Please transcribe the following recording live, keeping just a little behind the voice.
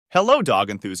Hello, dog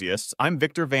enthusiasts. I'm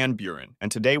Victor Van Buren, and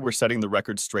today we're setting the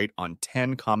record straight on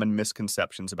 10 common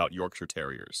misconceptions about Yorkshire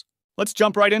Terriers. Let's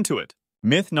jump right into it.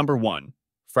 Myth number 1.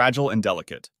 Fragile and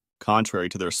delicate. Contrary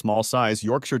to their small size,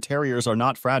 Yorkshire Terriers are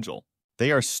not fragile. They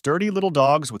are sturdy little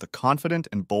dogs with a confident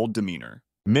and bold demeanor.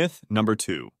 Myth number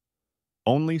 2.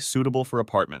 Only suitable for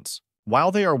apartments.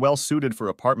 While they are well suited for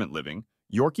apartment living,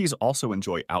 Yorkies also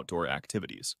enjoy outdoor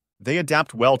activities. They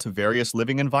adapt well to various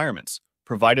living environments,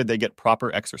 provided they get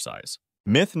proper exercise.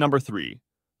 Myth number 3.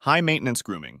 High-maintenance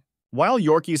grooming. While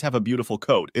Yorkies have a beautiful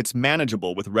coat, it's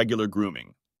manageable with regular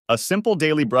grooming. A simple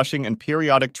daily brushing and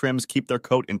periodic trims keep their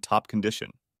coat in top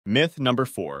condition. Myth number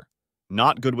 4.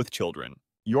 Not good with children.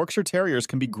 Yorkshire Terriers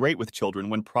can be great with children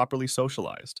when properly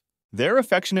socialized. Their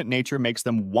affectionate nature makes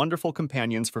them wonderful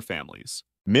companions for families.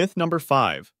 Myth number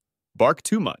 5. Bark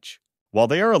too much. While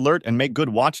they are alert and make good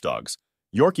watchdogs,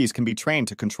 Yorkies can be trained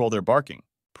to control their barking.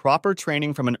 Proper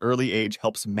training from an early age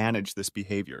helps manage this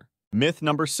behavior. Myth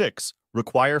number 6.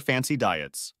 Require fancy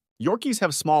diets. Yorkies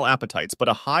have small appetites, but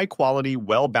a high-quality,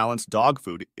 well-balanced dog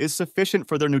food is sufficient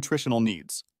for their nutritional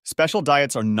needs. Special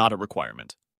diets are not a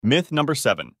requirement. Myth number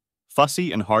 7.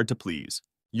 Fussy and hard to please.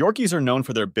 Yorkies are known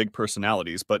for their big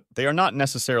personalities, but they are not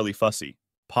necessarily fussy.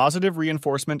 Positive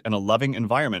reinforcement and a loving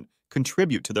environment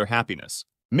contribute to their happiness.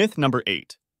 Myth number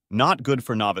 8. Not good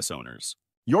for novice owners.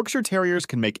 Yorkshire Terriers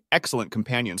can make excellent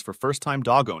companions for first-time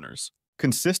dog owners.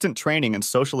 Consistent training and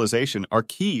socialization are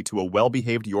key to a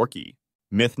well-behaved Yorkie.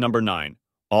 Myth number 9.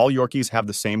 All Yorkies have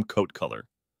the same coat color.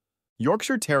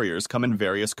 Yorkshire Terriers come in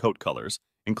various coat colors,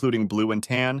 including blue and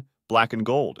tan, black and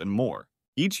gold, and more.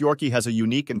 Each Yorkie has a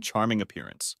unique and charming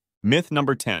appearance. Myth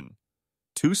number 10.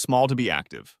 Too small to be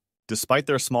active. Despite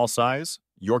their small size,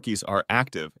 Yorkies are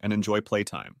active and enjoy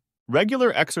playtime.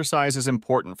 Regular exercise is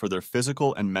important for their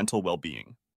physical and mental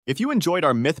well-being. If you enjoyed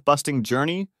our myth-busting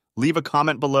journey, leave a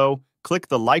comment below, click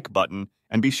the like button,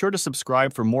 and be sure to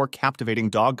subscribe for more captivating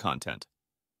dog content.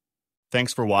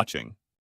 Thanks for watching.